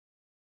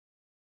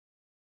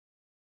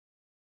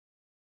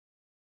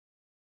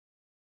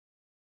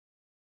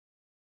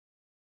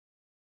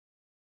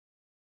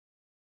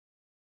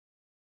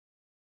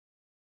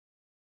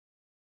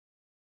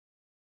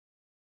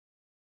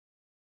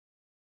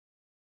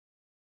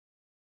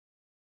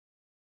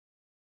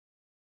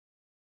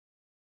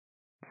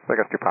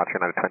Vegas departure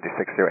United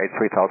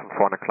 2608,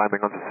 3400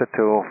 climbing on the sit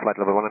to flight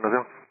level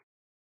 190.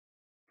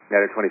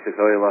 United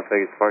 2608, Las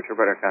Vegas departure,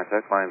 radar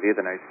contact, climb via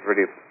the nice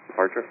 3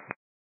 departure.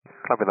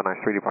 Climb with the nice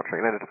 3 departure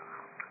United.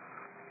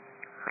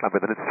 Climb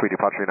with the nice 3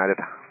 departure United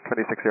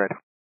 2608.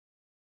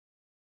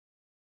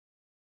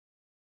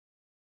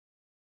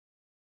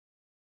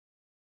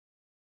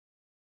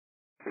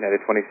 United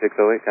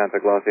 2608,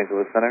 contact Los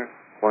Angeles Center,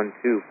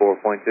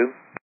 124.2.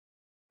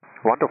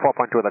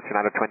 124.2, that's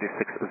United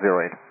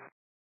 2608.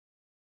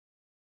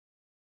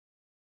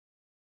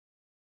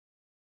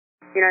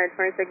 United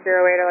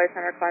 2608, LA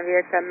Center, climb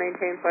via accept,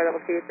 maintain flight level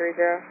 230.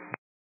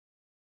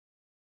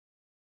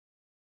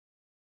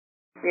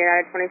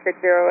 United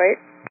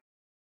 2608.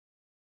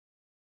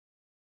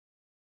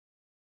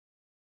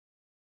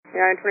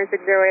 United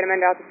 2608,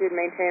 amend altitude,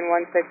 maintain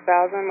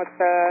 16,000. What's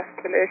the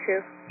issue?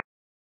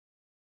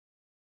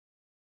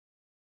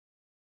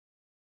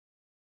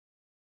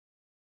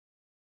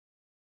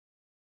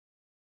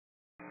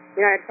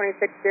 United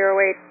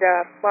 2608,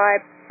 fly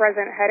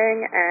present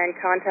heading and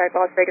contact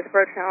Las Vegas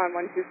approach now on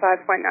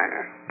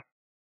 125.9er.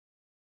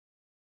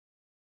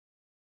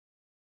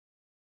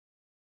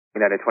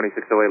 United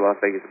 2608, Las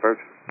Vegas approach.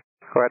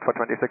 Go ahead for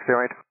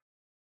 2608.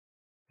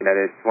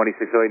 United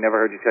 2608, never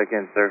heard you check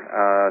in, sir.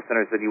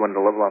 Center said you wanted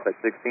to level off at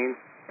 16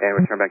 and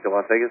return back to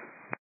Las Vegas.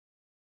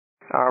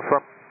 From.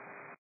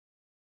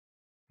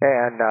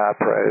 And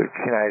approach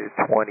United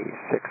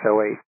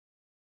 2608.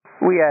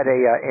 We had a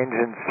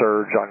engine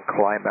surge on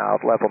climb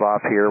out, leveled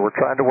off here. We're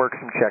trying to work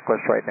some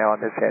checklists right now on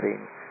this heading.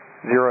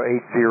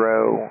 080,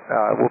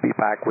 we'll be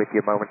back with you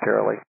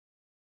momentarily.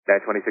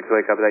 United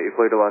 2608, copy that. You're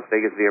clear to Las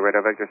Vegas via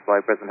radar vector, fly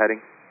present heading.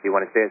 Do you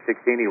want to stay at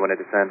 16 or you want to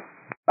descend?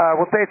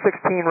 We'll stay at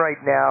 16 right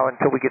now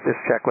until we get this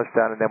checklist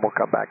done, and then we'll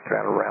come back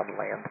down around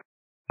land.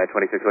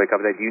 United 2608,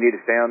 copy that. Do you need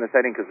to stay on this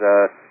heading? Because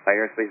my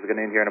airspace is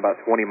going to end here in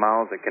about 20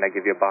 miles. Or can I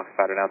give you a box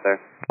pattern out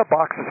there? A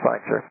box is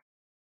fine, sir.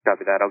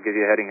 Copy that. I'll give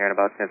you a heading here in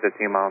about 10,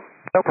 15 miles.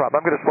 No problem.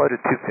 I'm going to slow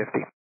to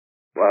 250.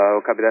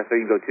 Copy that. So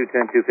you can go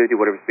 210, 250,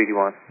 whatever speed you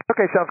want.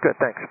 Okay, sounds good.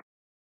 Thanks.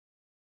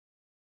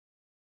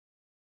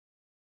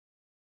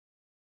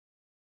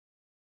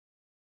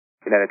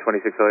 United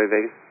 2608,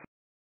 Vegas.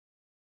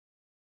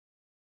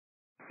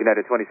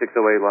 United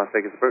 2608, Las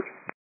Vegas approach.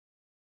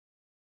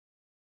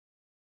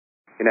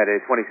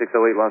 United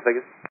 2608, Las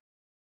Vegas.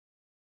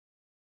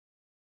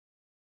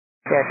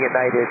 And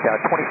United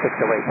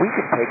 2608, we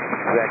can take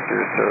some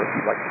vectors, sir, if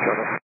you'd like to show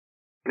them.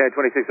 United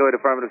 2608,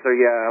 affirmative, sir.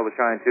 Yeah, I was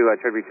trying to. I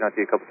tried reaching out to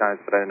you a couple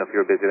times, but I didn't know if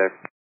you were busy there.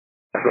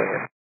 Go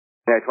ahead.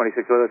 United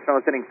 2608,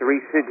 let's sending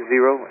 360,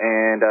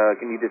 and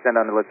can you descend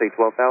on to, let's say,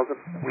 12,000?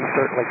 We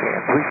certainly can.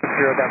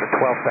 360 down to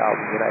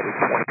 12,000, United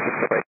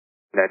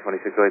 2608. United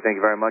 2608, thank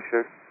you very much,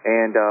 sir.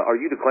 And are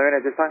you declaring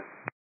at this time?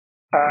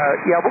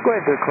 Yeah, we'll go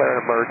ahead and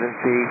declare an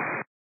emergency,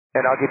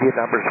 and I'll give you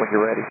numbers when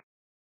you're ready.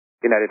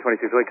 United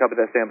 2608, copy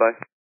that, standby.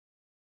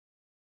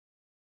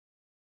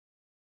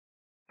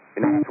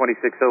 United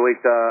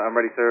 2608, I'm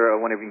ready, sir.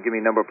 Whenever you can give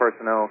me number of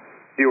personnel,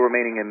 fuel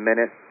remaining in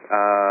minutes,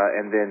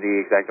 and then the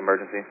exact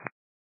emergency.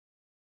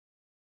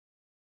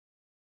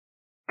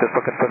 Just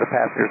looking for the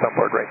passengers on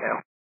board right now.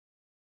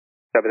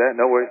 Copy that,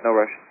 no worries, no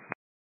rush.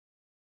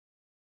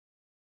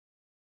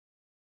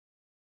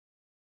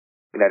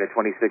 United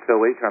 2608,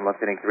 turn left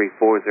heading 340.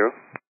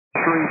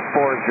 340,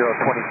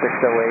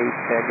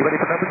 2608, and you ready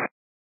for numbers?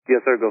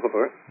 Yes, sir, go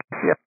for it.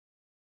 Yep.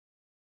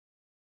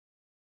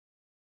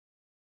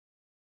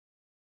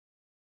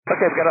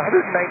 Okay, we've got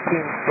 119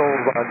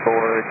 souls on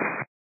board.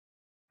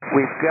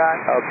 We've got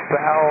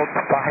about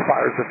 5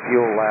 hours of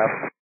fuel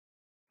left.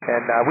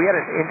 And we had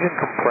an engine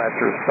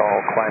compressor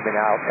stall climbing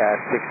out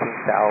at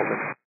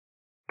 16,000.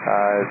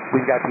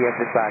 We've got the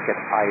engine back at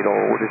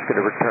idle. We're just going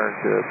to return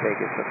to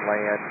Vegas and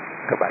land,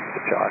 go back to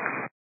the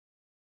chocks.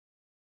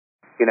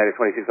 United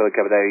 2608,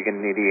 cover that. Are you going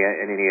to need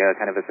any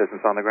kind of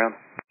assistance on the ground?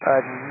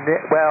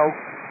 Well,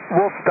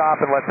 we'll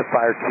stop and let the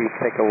fire chief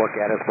take a look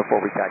at us before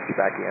we taxi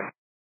back in.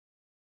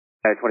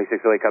 United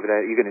 2608, copy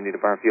that. You're going to need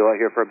to burn fuel out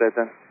here for a bit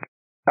then?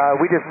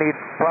 We just need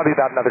probably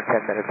about another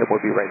 10 minutes and we'll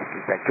be ready to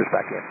keep vectors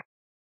back in.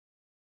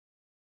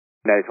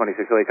 United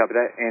 2608, copy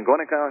that. And go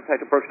on and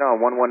contact approach now on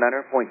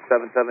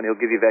 119.77.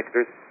 He'll give you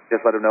vectors.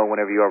 Just let him know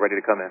whenever you are ready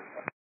to come in.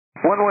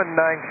 11977,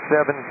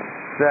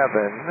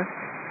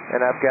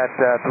 and I've got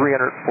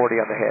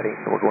 340 on the heading,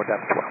 so we're going down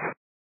to 12.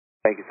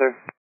 Thank you, sir.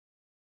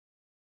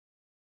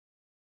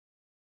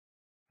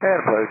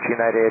 And approach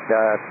United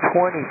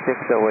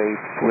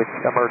 2608 with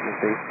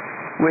emergency.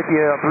 With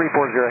you on 340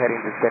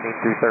 heading descending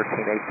through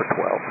 13.8 for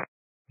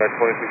 12. United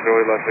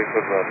 2608, Las Vegas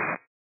with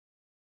left.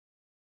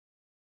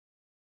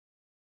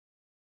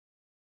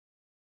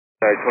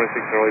 United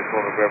 2608,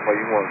 going to verify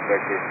you want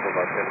vectors for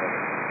about 10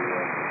 minutes.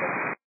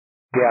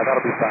 Yeah,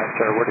 that'll be fine,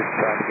 sir. We're just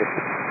trying to get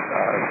the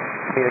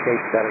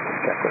communication done and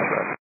check this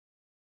run.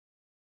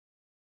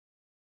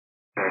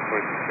 United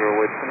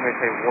 2608, it's going to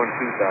maintain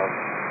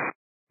 12,000.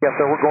 Yeah,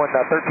 so we're going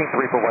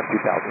 13.3 for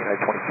 12,000,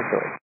 United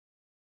 2608.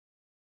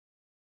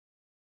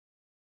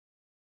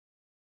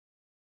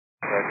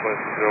 United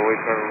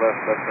 2608, turn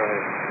left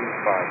turn is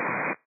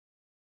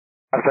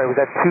 25. I'm sorry, was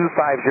that 250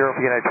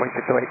 for United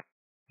 2608?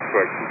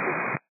 Correct.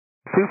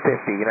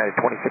 250 United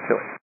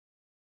 2608.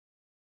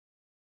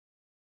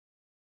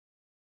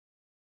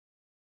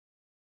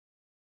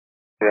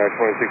 United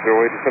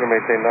 2608, just going to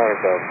maintain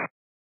 9,000.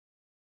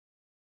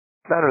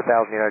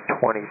 900,000 United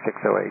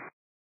 2608.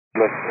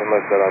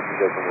 Unless that option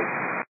doesn't work.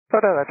 Oh,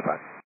 no, that's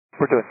fine.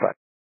 We're doing fine.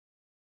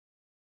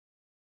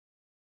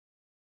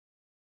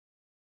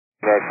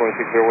 United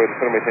 2608,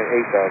 just going to maintain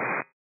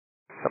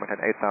 8,000. So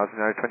maintain 8,000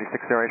 United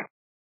 2608.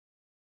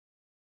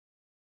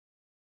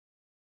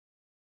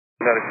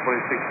 United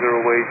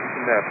 2608, you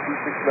can have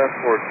 26 left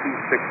or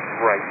 26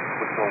 right.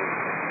 Which one?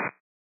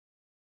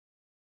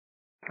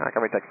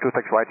 Can we take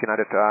 26 right,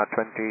 United 2608?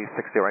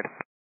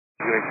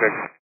 Unit check.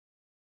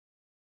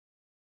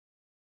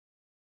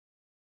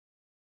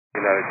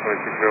 United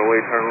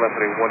 2608, turn left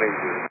heading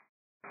 180.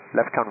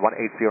 Left turn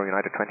 180,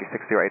 United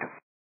 2608.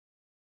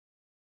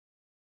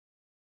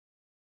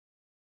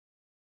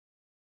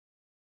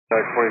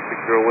 United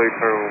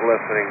 2608, turn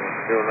left heading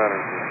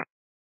 090.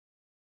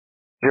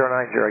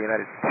 090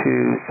 United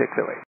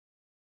 2608.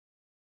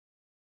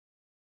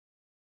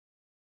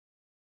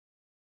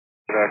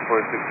 United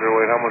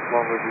 2608, how much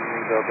longer do you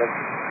need, Ben?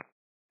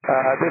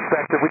 This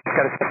vector, we just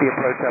got to set the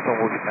approach up and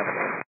we'll be coming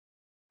in.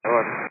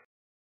 Alright.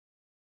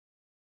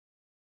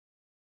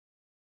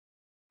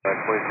 United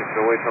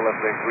 2608, turn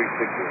left heading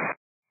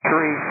 360.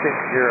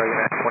 360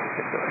 United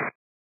 2608.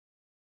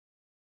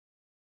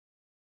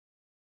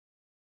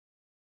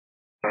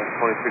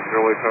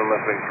 2608, turn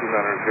left heading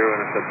 290,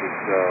 intercept this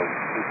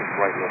 26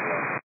 right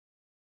localized.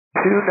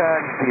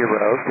 290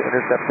 to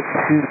intercept the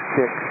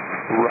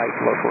 26 right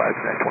localized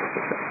United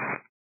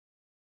 2608.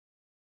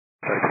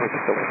 Sorry,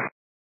 2608.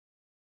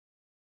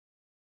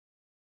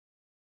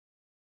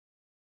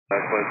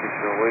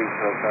 2608,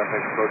 so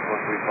contact approach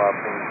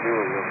 135.0, you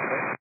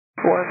okay?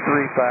 135.0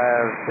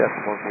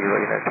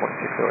 United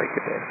 2608,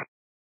 good day.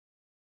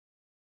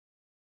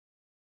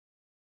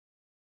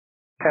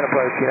 And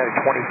approach United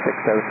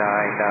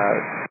 2609,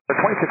 or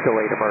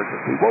 2608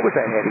 emergency. What was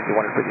that heading you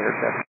wanted for the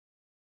intercept?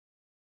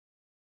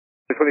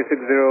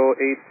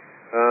 2608,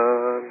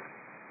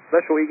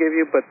 not sure what he gave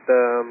you, but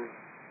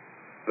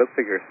looks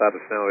like you're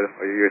established now.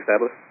 Are you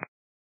established?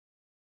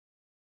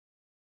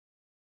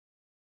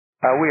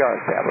 We are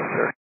established,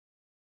 sir.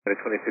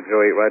 2608,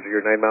 roger,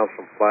 you're 9 miles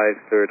from Fly's,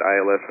 third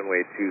ILS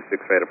runway 26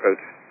 right approach.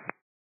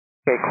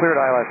 Okay, cleared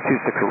ILS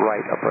 26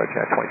 right approach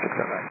at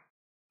 2609.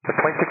 So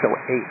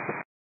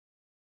 2608.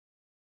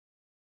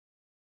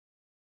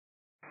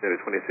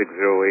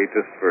 2608,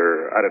 just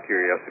for out of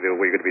curiosity,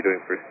 what you're going to be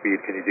doing for speed,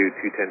 can you do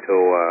 210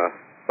 till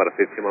about a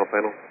 15-mile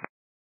final?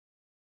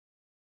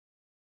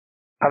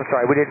 I'm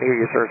sorry, we didn't hear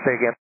you, sir. Say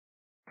again.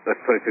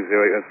 That's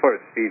 2608. As far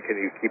as speed, can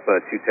you keep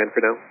 210 for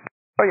now?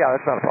 Oh, yeah,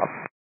 that's not a problem.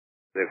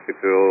 608,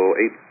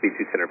 speed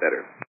 210 or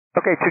better.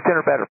 Okay,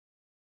 210 or better.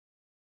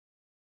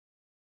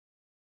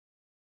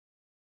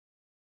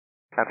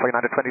 And for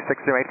United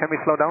 2608, can we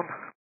slow down?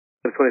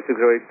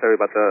 2608, sorry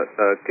about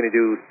the, can you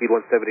do speed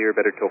 170 or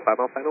better till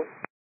 5-mile final?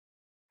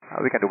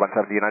 We can do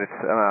 170 United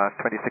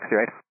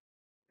 2608.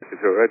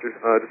 60, roger.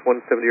 Just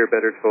 170 or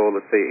better till,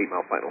 let's say,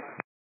 8-mile final.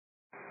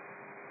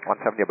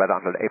 170 or better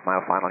until the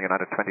 8-mile final,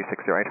 United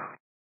 2608.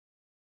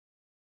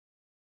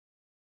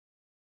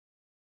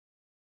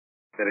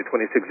 United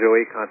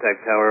 2608,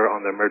 contact tower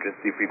on the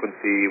emergency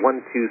frequency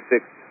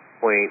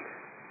 126.975.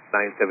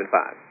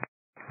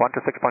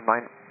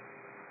 126.975,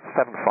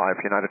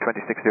 United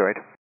 2608.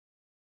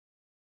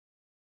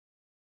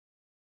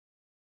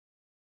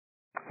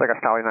 Vegas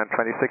Tower, United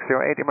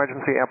 2608,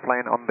 emergency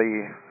airplane on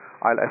the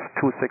ILS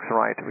 26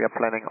 right. We are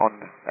planning on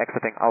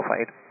exiting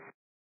Alpha 8.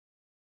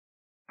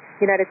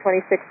 United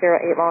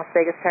 2608, Las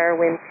Vegas Tower,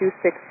 wind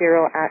 260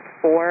 at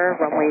 4,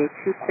 runway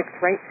 26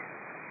 right,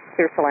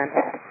 clear to land.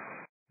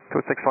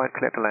 26 right,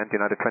 clear to land,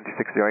 United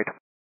 2608.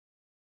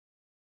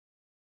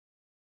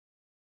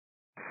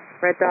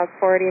 Red Dog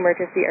 40,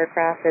 emergency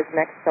aircraft is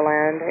next to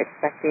land,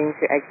 expecting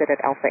to exit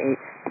at Alpha 8.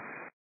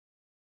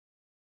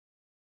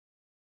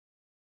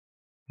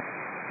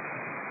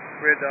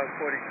 Red Dog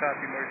 40,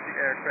 copy, emergency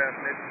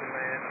aircraft next to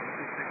land on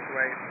 26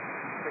 right,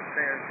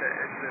 preparing to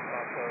exit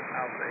off of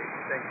Alpha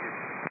 8. Thank you.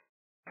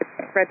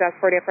 Red Dog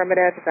 40,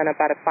 affirmative, then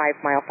about a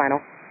 5-mile final.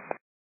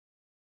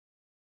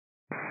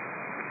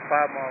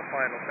 5-mile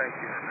final, thank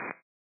you.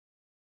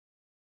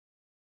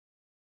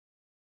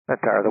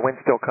 That tower, the wind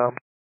still come?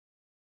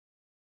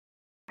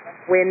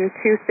 Wind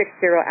 260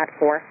 at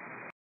 4.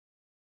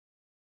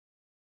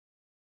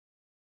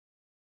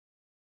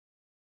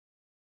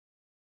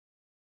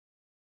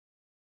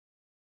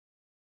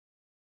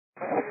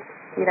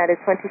 United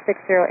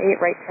 2608,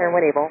 right turn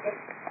when able.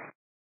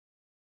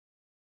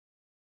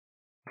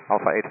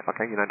 Alpha 8,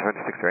 okay, United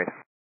 2608.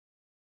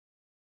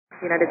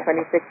 United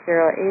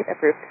 2608,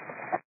 approved.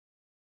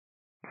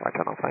 Right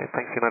on Alpha 8,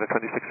 thanks, United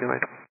 2608.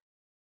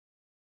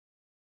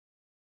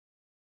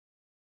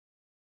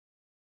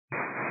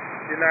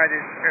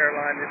 United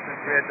Airlines, this is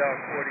Red Dog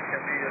 40.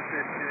 Can we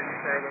assist you any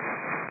further?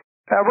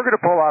 We're going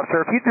to pull off,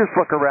 sir. If you just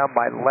look around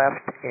my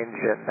left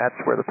engine, that's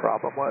where the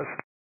problem was.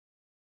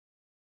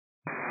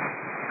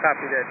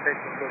 Copy that.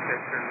 Taking look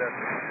at your left.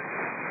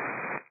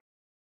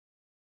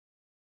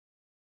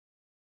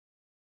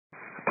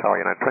 Tower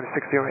United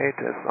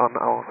 2608 is on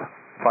our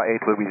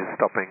Flight 8 will be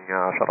stopping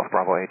short of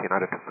Bravo 8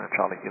 United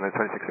Charlie United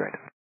 2608.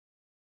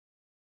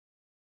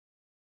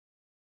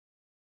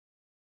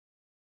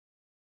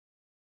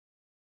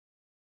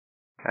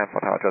 And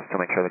for Tower, just to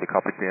make sure that you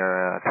copied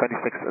here,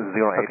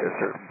 2608 is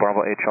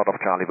Bravo 8 short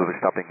of Charlie will be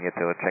stopping here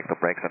to check the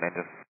brakes and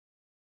engine.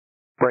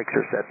 Brakes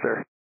are set,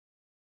 sir.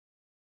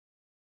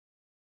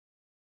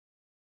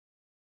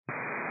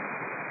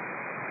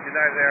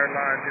 United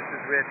Airlines, this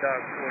is Red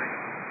Dog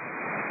 40.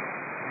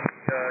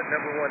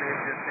 Number one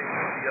engine seems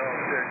to be all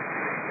clear. You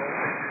see both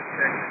engines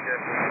checked and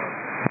just one?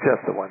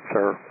 Just the one,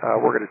 sir.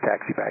 We're going to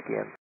taxi back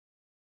in.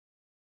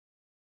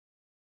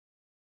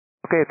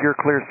 Okay, if you're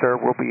clear, sir,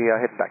 we'll be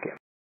heading back in.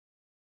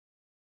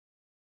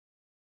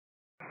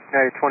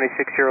 United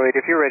 2608,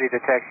 if you're ready to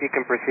taxi, you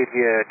can proceed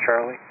via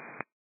Charlie.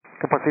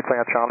 Can proceed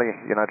via Charlie,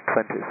 United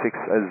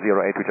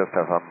 2608. We just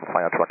have a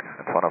fire truck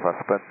in front of us,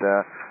 but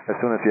as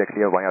soon as we are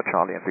clear via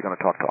Charlie, and we're going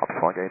to talk to Ops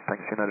 4 Gate.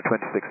 Thanks, United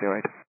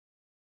 2608.